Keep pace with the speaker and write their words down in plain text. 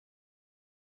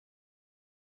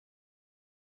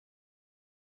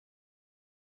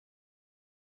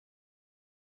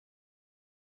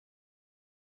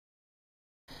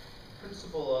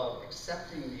principle of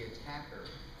accepting the attacker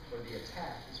or the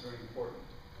attack is very important.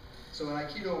 So in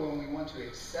Aikido, when we want to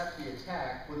accept the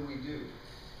attack, what do?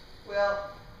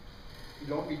 Well, you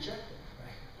don't reject it.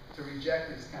 Right? To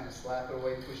reject it is kind of slap it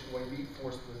away, push it away, meet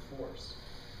force with force.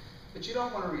 But you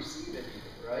don't want to receive it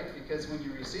either, right? Because when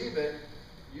you receive it,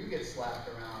 you get slapped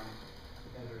around,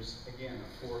 and there's, again,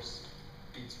 a force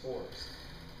beats force.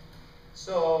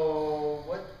 So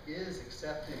what is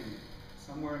accepting?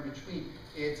 Somewhere in between.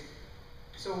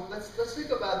 So let's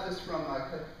think about this from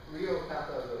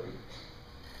ryokata.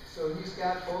 So he's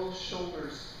got both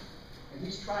shoulders, and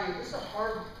he's trying. This is a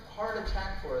hard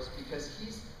attack for us because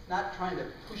he's not trying to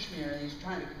push me or anything. He's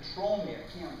trying to control me.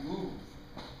 I can't move.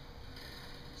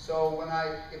 So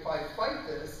if I fight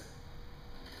this,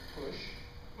 push.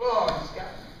 Oh, he's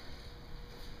got me.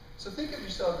 So think of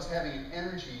yourself as having an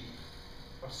energy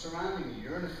surrounding you.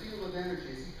 You're in a field of energy.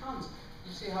 As he comes,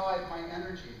 you see how my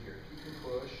energy here. He can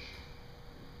push.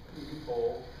 He can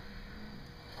pull.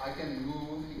 I can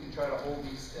move. He can try to hold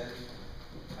me steady.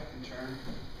 I can turn.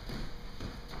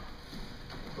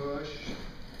 Push.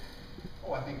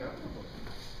 Oh, I think I will move.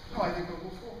 No, I think I'll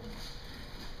move forward.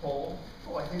 Pull.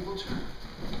 Oh, I think we'll turn.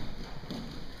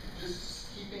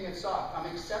 Just keeping it soft. I'm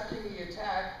accepting the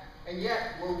attack, and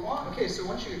yet we're one. Okay, so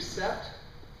once you accept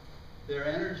their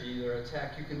energy, their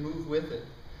attack, you can move with it.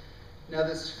 Now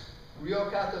this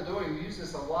ryokata dori, we use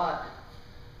this a lot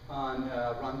on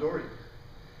randori,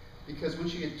 because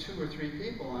once you get 2 or 3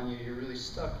 people on you, you're really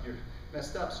stuck, you're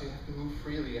messed up, so you have to move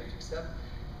freely, you have to accept.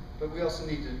 But we also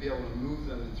need to be able to move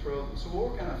them and throw them. So we'll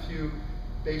work on a few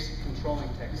basic controlling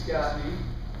techniques. He's got me.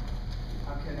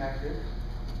 I'm connected.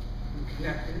 I'm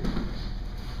connected.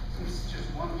 Since it's just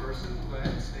one person, we'll go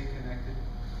ahead and stay connected.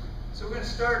 So we're going to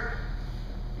start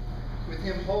with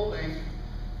him holding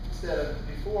instead of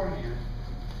beforehand.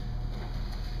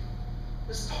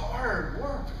 This is hard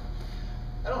work.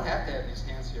 I don't have to have these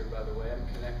hands here, by the way. I'm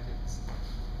connected.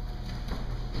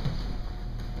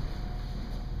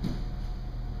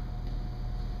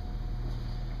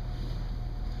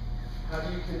 How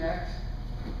do you connect?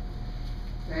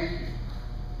 Thank you.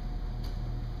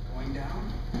 Going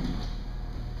down.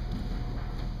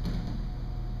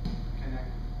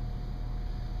 Connect.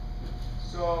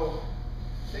 So,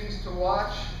 things to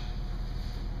watch.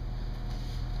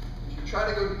 If you try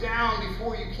to go down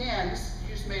before you can,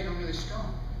 you just made him really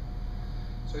strong.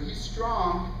 So he's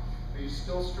strong. Are you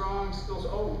still strong?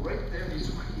 Oh, right there, he's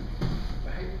weak.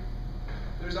 Right?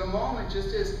 There's a moment just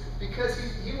because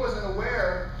he wasn't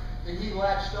aware that he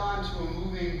latched on to a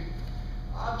moving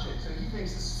object. So he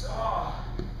thinks, as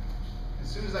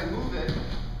soon as I move it,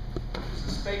 there's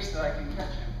a space that I can catch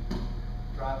him.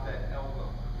 Drop that elbow.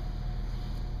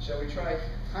 Shall we try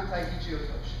Kantai Hichi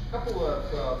Otoshi? A couple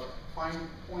of fine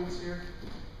points here.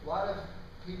 A lot of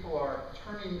people are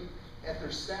turning at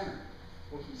their center.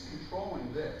 Well, he's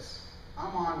controlling this.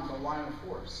 I'm on the line of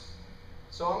force.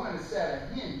 So I'm going to set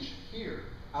a hinge here,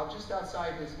 just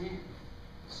outside his hand.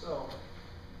 So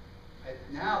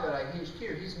now that I hinged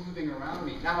here, he's moving around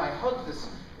me. Now I hug this,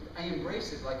 I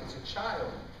embrace it like it's a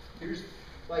child. He's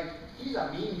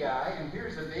a mean guy, and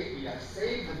here's a baby. I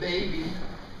save the baby.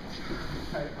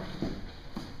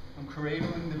 I'm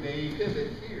cradling the baby.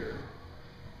 Pivot here.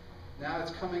 Now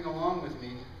it's coming along with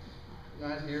me.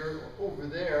 Not here, over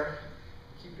there.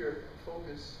 Keep your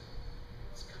focus.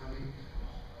 It's coming.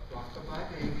 Rock-a-bye,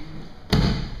 baby.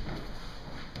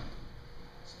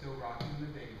 Still rocking the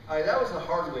baby. All right, that was the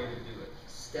hard way to do it.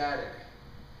 Static.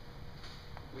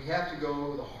 We have to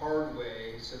go the hard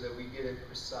way so that we get it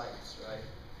precise, right?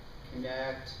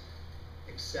 Connect,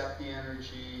 accept the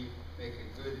energy, make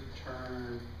a good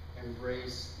turn,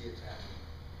 embrace the attack.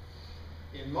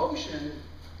 In motion,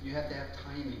 you have to have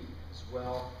timing as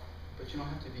well, but you don't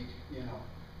have to be,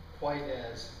 quite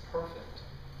as perfect,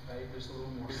 right? There's a little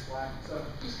more slack. So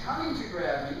he's coming to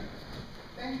grab me.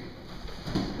 Thank you.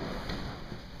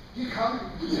 You coming?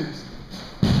 Yes.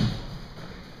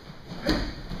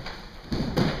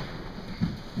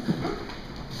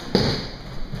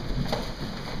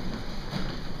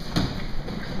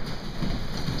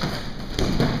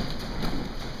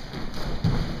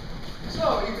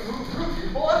 So you can move through if you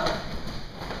pull up.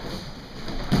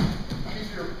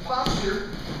 Keep your posture.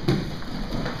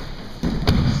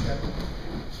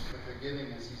 What they're giving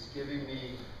is he's giving me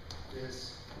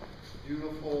this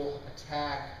beautiful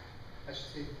attack. I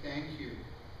should say thank you.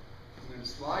 I'm going to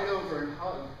slide over and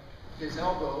hug his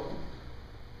elbow,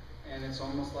 and it's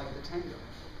almost like the tango.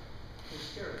 You're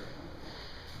scared,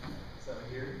 huh? So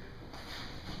here.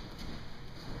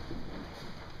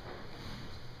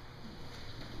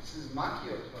 This is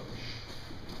Makio Tosh.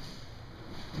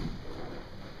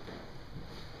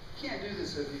 You can't do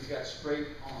this if he's got straight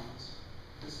arms.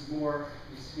 This is more,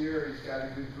 he's here, he's got a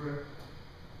good grip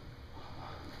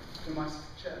to my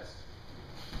chest.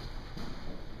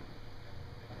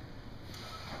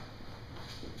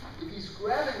 If he's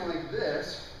grabbing like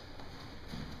this,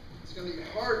 it's going to be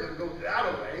hard to go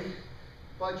that way,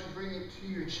 but you bring it to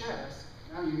your chest.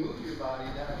 Now you move your body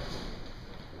that way.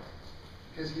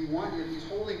 Because if he's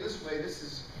holding this way, this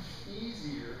is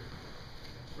easier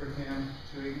for him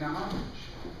to acknowledge.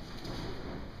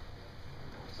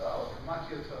 So,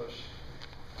 Makiotoshi.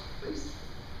 Please,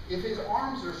 if his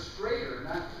arms are straighter,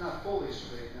 not fully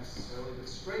straight necessarily, but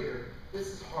straighter, this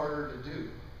is harder to do,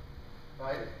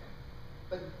 right?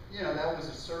 But, that was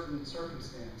a certain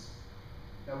circumstance.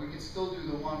 Now, we could still do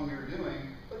the one we were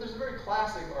doing, but there's a very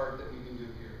classic art that we can do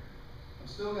here. I'm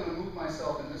still going to move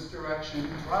myself in this direction,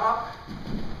 drop,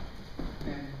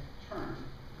 and turn.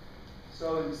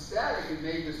 So in static, it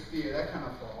may just be that kind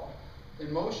of fall.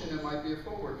 In motion, it might be a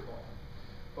forward fall.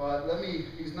 But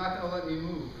he's not going to let me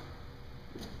move.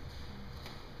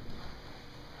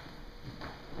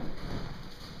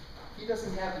 He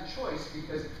doesn't have the choice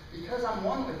because I'm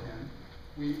one with him,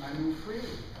 I move freely,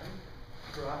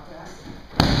 right? Drop that.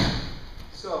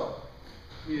 So,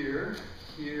 here,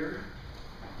 here,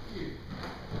 here.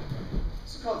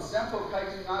 This is called Senpo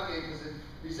Kaiten Nage because it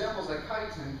resembles a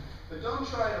kaiten, but don't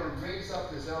try to raise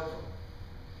up this elbow.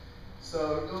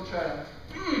 So don't try to,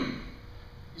 you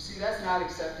see, that's not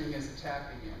accepting as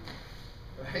attacking him,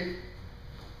 right?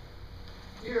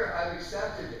 Here, I've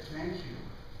accepted it. Thank you.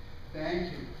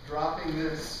 Thank you. Dropping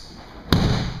this.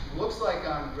 Looks like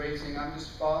I'm raising, I'm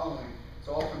just following. It's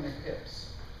all from the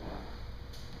hips.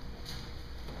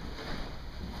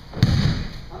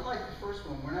 Unlike the first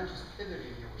one, we're not just pivoting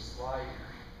here, we're sliding.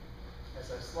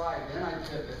 As I slide, then I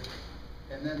pivot.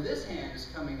 And then this hand is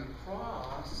coming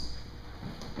across.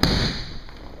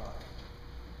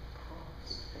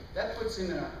 That puts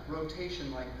him in a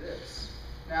rotation like this.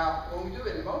 Now, when we do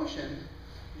it in motion,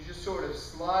 you're just sort of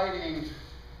sliding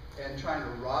and trying to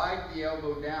ride the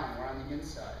elbow down. We're on the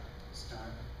inside this time.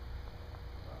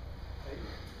 Okay.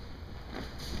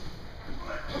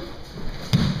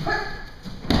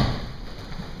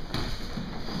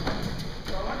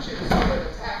 So I want you to sort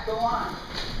of attack the line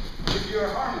with your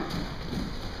harmony.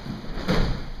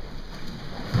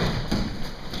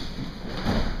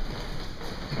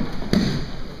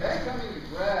 Okay, coming to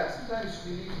grab. Sometimes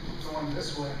we need to be going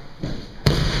this way.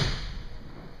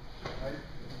 Right?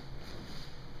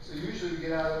 So usually we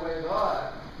get out of the way,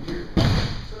 but here.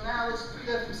 So now let's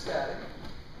do that from static.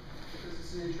 Because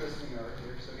it's an interesting art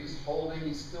here. So he's holding,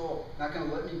 he's still not going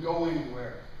to let me go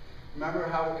anywhere. Remember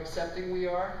how accepting we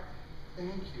are?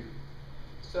 Thank you.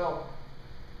 So,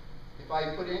 if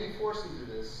I put any force into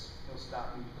this, he'll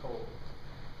stop me cold.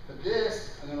 But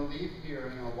this, I'm going to leave here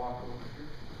and I'm going to walk over here.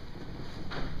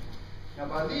 Now,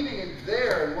 by leaving it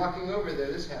there and walking over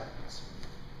there, this happens.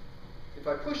 If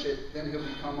I push it, then he'll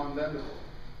become unbendable.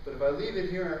 But if I leave it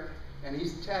here and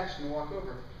he's attached and walk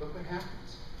over, look what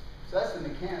happens. So that's the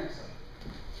mechanics of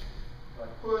it. If I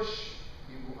push,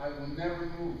 I will never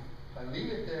move. If I leave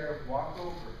it there, walk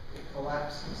over, it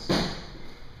collapses.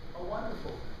 Oh,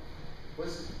 wonderful.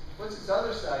 What's its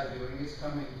other side doing? It's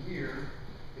coming here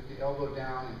with the elbow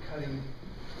down and cutting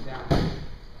down.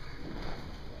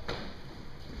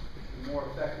 More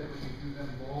effective when you do them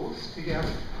both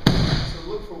together. So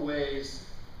look for ways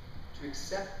to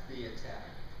accept the attack.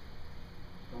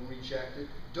 Don't reject it.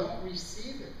 Don't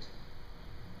receive it.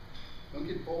 Don't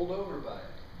get bowled over by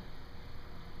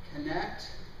it. Connect.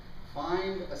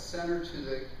 Find a center to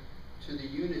the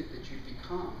unit that you've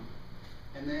become,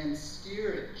 and then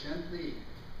steer it gently,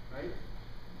 right?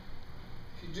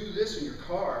 If you do this in your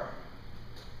car,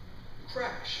 you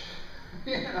crash,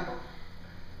 you know?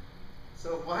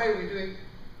 So why are we doing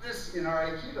this in our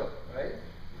Aikido, right?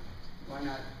 Why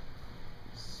not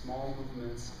small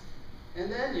movements? And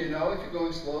then, if you're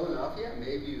going slow enough, yeah,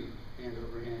 maybe you hand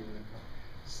over hand in the car.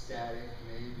 Static,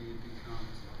 maybe it becomes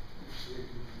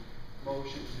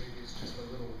motion, maybe it's just a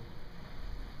little,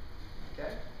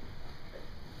 okay?